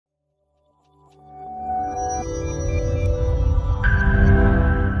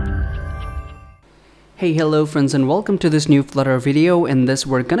Hey, hello friends, and welcome to this new Flutter video. In this,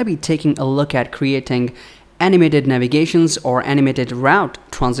 we're going to be taking a look at creating animated navigations or animated route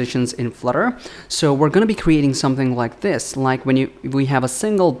transitions in Flutter. So we're going to be creating something like this, like when we have a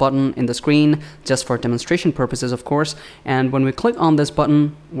single button in the screen, just for demonstration purposes, of course. And when we click on this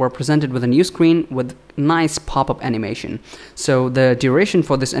button, we're presented with a new screen with nice pop-up animation. So the duration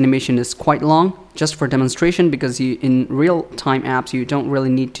for this animation is quite long, just for demonstration, because in real-time apps you don't really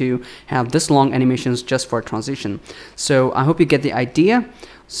need to have this long animations just for transition. So I hope you get the idea.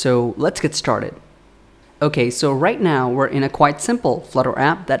 So let's get started. Okay, so right now we're in a quite simple Flutter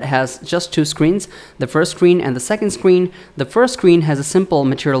app that has just two screens, the first screen and the second screen. The first screen has a simple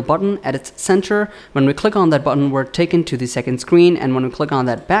material button at its center. When we click on that button, we're taken to the second screen, and when we click on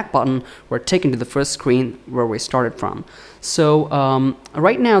that back button, we're taken to the first screen where we started from. So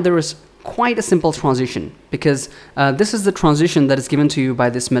right now there is quite a simple transition, because this is the transition that is given to you by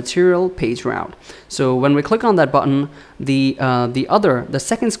this material page route. So when we click on that button, the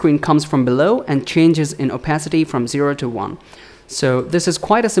second screen comes from below and changes in opacity from 0 to 1. So this is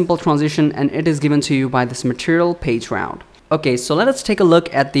quite a simple transition, and it is given to you by this material page route. Okay, so let us take a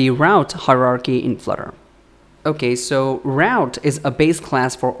look at the route hierarchy in Flutter. Okay, so route is a base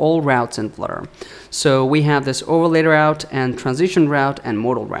class for all routes in Flutter. So we have this overlay route and transition route and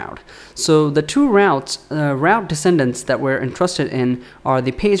modal route. So the two route descendants that we're interested in are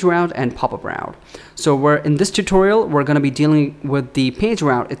the page route and pop-up route. So in this tutorial, we're going to be dealing with the page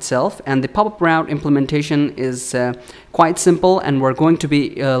route itself, and the pop-up route implementation is quite simple, and we're going to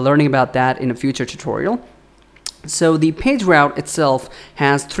be learning about that in a future tutorial. So the page route itself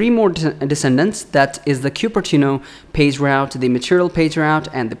has three more descendants. That is the Cupertino page route, the material page route,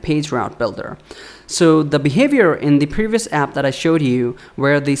 and the page route builder. So the behavior in the previous app that I showed you,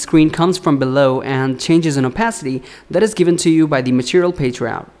 where the screen comes from below and changes in opacity, that is given to you by the material page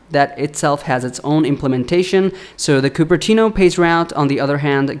route. That itself has its own implementation. So the Cupertino page route, on the other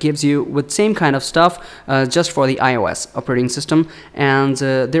hand, gives you with same kind of stuff just for the iOS operating system. And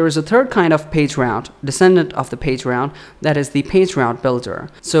there is a third kind of page route, descendant of the page route, that is the page route builder.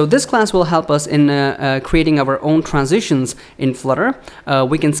 So this class will help us in creating our own transitions in Flutter.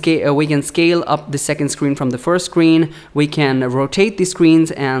 We can scale up the second screen from the first screen. We can rotate the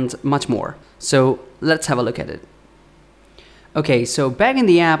screens and much more. So let's have a look at it. Okay, so back in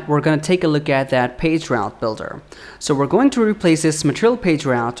the app, we're going to take a look at that page route builder. So we're going to replace this material page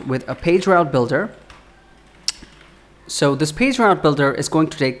route with a page route builder. So this page route builder is going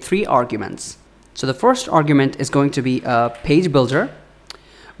to take three arguments. So the first argument is going to be a page builder,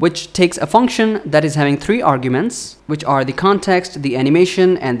 which takes a function that is having three arguments, which are the context, the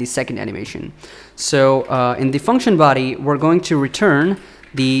animation, and the second animation. So in the function body, we're going to return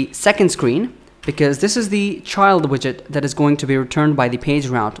the second screen, because this is the child widget that is going to be returned by the page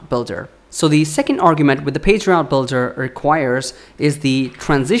route builder. So the second argument with the page route builder requires is the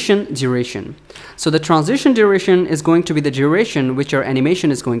transition duration. So the transition duration is going to be the duration which your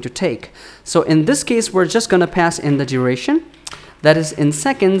animation is going to take. So in this case, we're just going to pass in the duration. That is in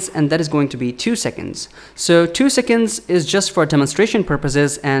seconds, and that is going to be 2 seconds. So 2 seconds is just for demonstration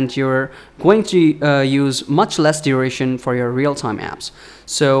purposes, and you're going to use much less duration for your real-time apps.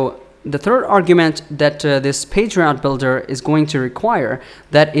 So the third argument that this page route builder is going to require,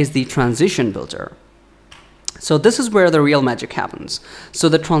 that is the transition builder. So this is where the real magic happens. So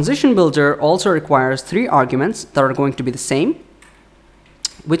the transition builder also requires three arguments that are going to be the same,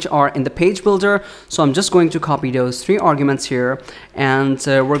 which are in the page builder. So I'm just going to copy those three arguments here, and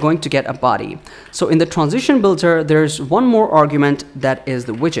we're going to get a body. So in the transition builder, there's one more argument, that is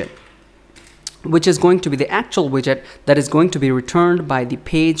the widget, which is going to be the actual widget that is going to be returned by the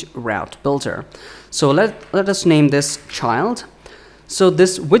page route builder. So let us name this child. So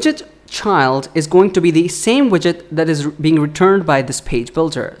this widget child is going to be the same widget that is being returned by this page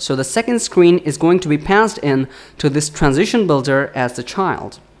builder. So the second screen is going to be passed in to this transition builder as the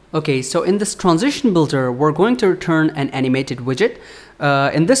child. Okay, so in this transition builder, we're going to return an animated widget.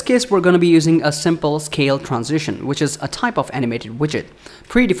 In this case, we're going to be using a simple scale transition, which is a type of animated widget,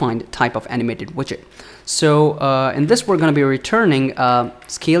 predefined type of animated widget. So in this, we're going to be returning a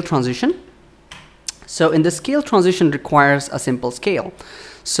scale transition. So in the scale transition requires a simple scale.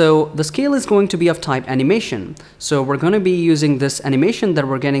 So the scale is going to be of type animation. So we're going to be using this animation that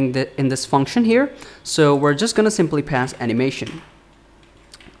we're getting in this function here. So we're just going to simply pass animation.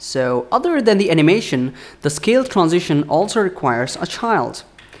 So other than the animation, the scale transition also requires a child.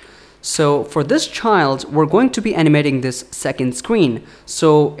 So for this child, we're going to be animating this second screen.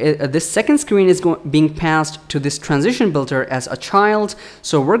 So this second screen is being passed to this transition builder as a child.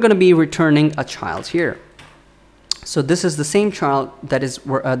 So we're going to be returning a child here. So this is the same child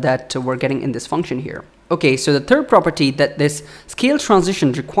that we're getting in this function here. Okay, so the third property that this scale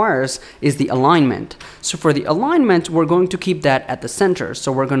transition requires is the alignment. So for the alignment, we're going to keep that at the center.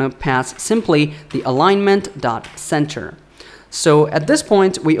 So we're going to pass simply the alignment.center. So at this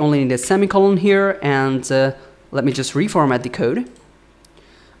point, we only need a semicolon here, and let me just reformat the code.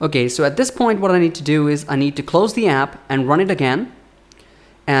 Okay, so at this point, what I need to do is I need to close the app and run it again.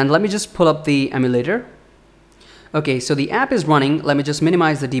 And let me just pull up the emulator. Okay, so the app is running. Let me just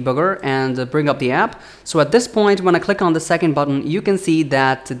minimize the debugger and bring up the app. So at this point, when I click on the second button, you can see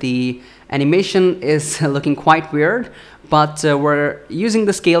that the animation is looking quite weird, but we're using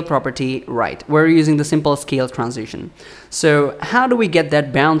the scale property right. We're using the simple scale transition. So how do we get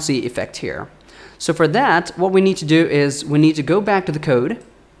that bouncy effect here? So for that, what we need to do is we need to go back to the code.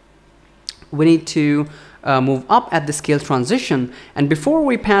 We need to move up at the scale transition, and before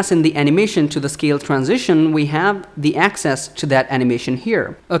we pass in the animation to the scale transition, we have the access to that animation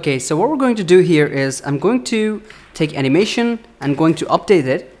here. Okay, so what we're going to do here is I'm going to take animation, I'm going to update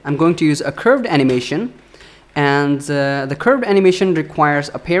it, I'm going to use a curved animation, and the curved animation requires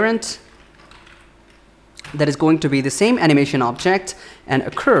a parent that is going to be the same animation object, and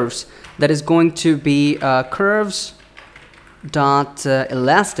a curves that is going to be curves dot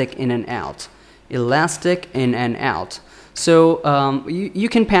elastic in and out. Elastic in and out. So you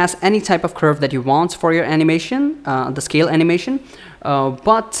can pass any type of curve that you want for your animation, the scale animation,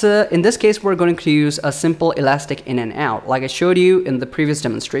 but in this case we're going to use a simple elastic in and out like I showed you in the previous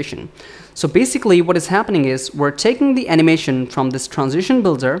demonstration. So basically what is happening is we're taking the animation from this transition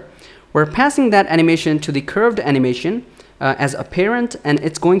builder, we're passing that animation to the curved animation as a parent, and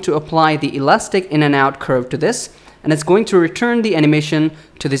it's going to apply the elastic in and out curve to this, and it's going to return the animation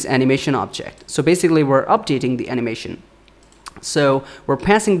to this animation object. So basically we're updating the animation. So we're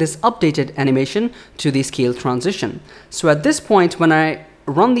passing this updated animation to the scale transition. So at this point, when I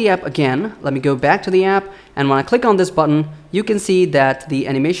run the app again, let me go back to the app, and when I click on this button, you can see that the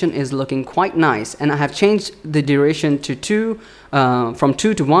animation is looking quite nice, and I have changed the duration to 2 from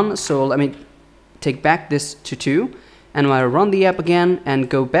 2 to 1. So let me take back this to 2, and when I run the app again and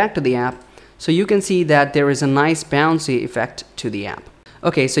go back to the app, so you can see that there is a nice bouncy effect to the app.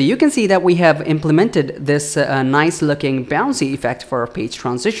 Okay, so you can see that we have implemented this nice looking bouncy effect for our page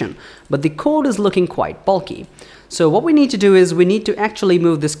transition, but the code is looking quite bulky. So what we need to do is we need to actually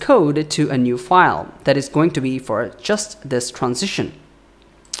move this code to a new file that is going to be for just this transition.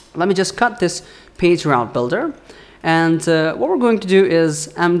 Let me just cut this PageRouteBuilder, and what we're going to do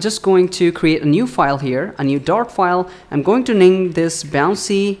is I'm just going to create a new file here, a new Dart file. I'm going to name this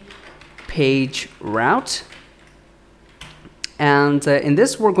bouncy page route, and in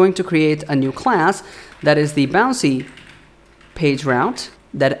this we're going to create a new class that is the bouncy page route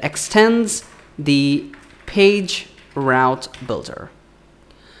that extends the page route builder.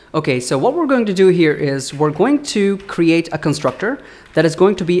 Okay, so what we're going to do here is we're going to create a constructor that is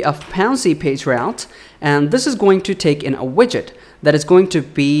going to be a bouncy page route, and this is going to take in a widget that is going to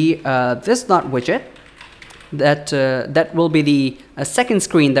be this dot widget. That will be the second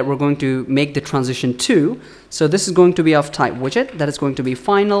screen that we're going to make the transition to. So this is going to be of type widget. That is going to be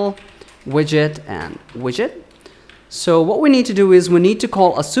final, widget, and widget. So what we need to do is we need to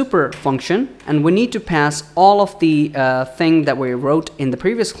call a super function, and we need to pass all of the thing that we wrote in the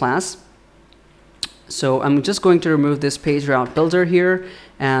previous class. So I'm just going to remove this PageRouteBuilder here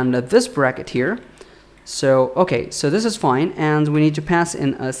and this bracket here. So okay, so this is fine, and we need to pass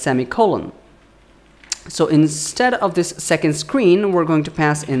in a semicolon. So instead of this second screen, we're going to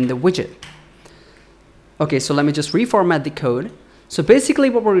pass in the widget. Okay, so let me just reformat the code. So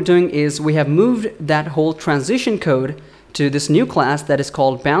basically what we're doing is we have moved that whole transition code to this new class that is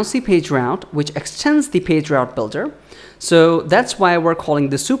called bouncy page route, which extends the page route builder. So that's why we're calling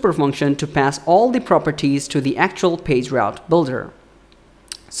the super function to pass all the properties to the actual page route builder.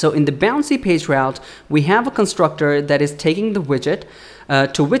 So in the bouncy page route, we have a constructor that is taking the widget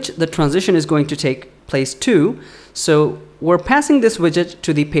to which the transition is going to take place to. So we're passing this widget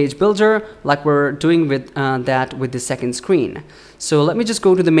to the page builder like we're doing with that with the second screen. So let me just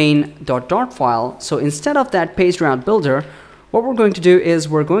go to the main .dart file. So instead of that page route builder, what we're going to do is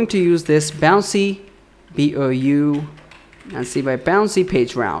we're going to use this bouncy bouncy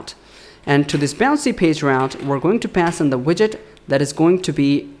page route. And to this bouncy page route, we're going to pass in the widget that is going to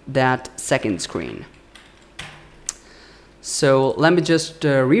be that second screen. So let me just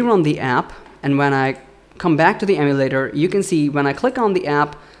rerun the app, and when I come back to the emulator, you can see when I click on the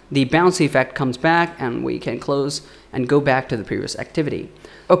app, the bouncy effect comes back, and we can close and go back to the previous activity.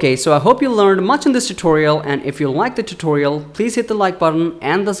 Okay, so I hope you learned much in this tutorial, and if you like the tutorial, please hit the like button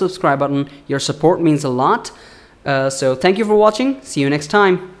and the subscribe button. Your support means a lot. So thank you for watching. See you next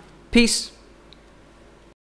time. Peace.